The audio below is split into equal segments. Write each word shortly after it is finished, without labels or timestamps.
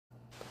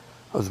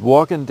I was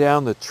walking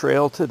down the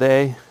trail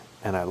today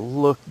and I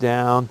looked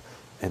down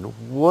and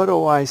what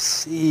do I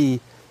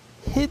see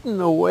hidden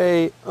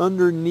away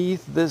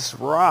underneath this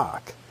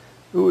rock?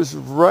 It was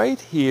right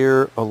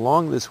here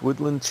along this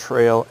woodland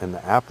trail in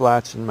the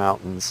Appalachian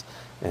Mountains,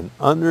 and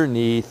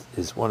underneath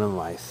is one of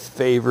my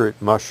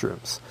favorite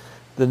mushrooms.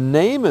 The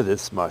name of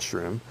this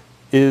mushroom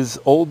is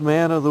Old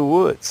Man of the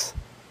Woods.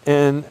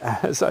 And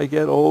as I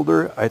get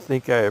older, I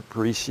think I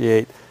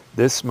appreciate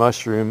this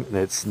mushroom and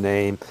its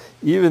name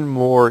even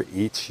more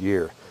each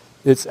year.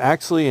 It's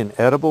actually an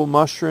edible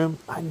mushroom.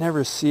 I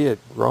never see it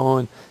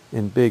growing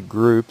in big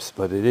groups,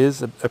 but it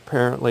is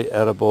apparently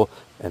edible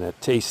and a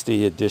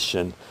tasty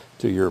addition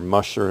to your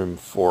mushroom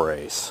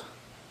forays.